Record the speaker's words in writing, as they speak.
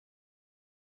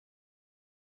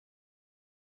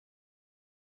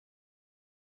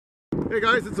Hey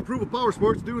guys, it's Approval Power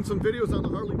Sports doing some videos on the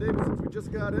Harley Davidsons we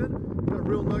just got in. Got a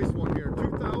real nice one here,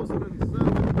 2007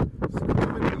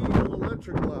 Screaming Eagle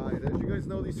Electra Glide. As you guys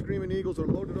know, these Screaming Eagles are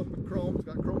loaded up with chrome. It's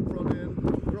got chrome front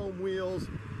end, chrome wheels.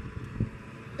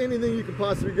 Anything you can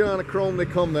possibly get on a chrome, they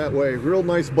come that way. Real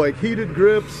nice bike, heated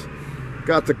grips.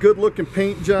 Got the good looking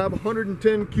paint job,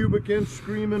 110 cubic inch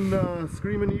Screaming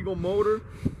Eagle motor.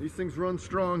 These things run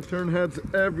strong, turn heads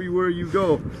everywhere you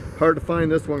go. Hard to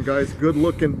find this one, guys. Good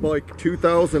looking bike,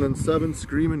 2007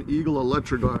 Screaming Eagle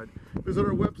Electra Glide. Visit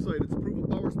our website, it's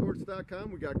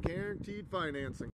approvalpowersports.com. We got guaranteed financing.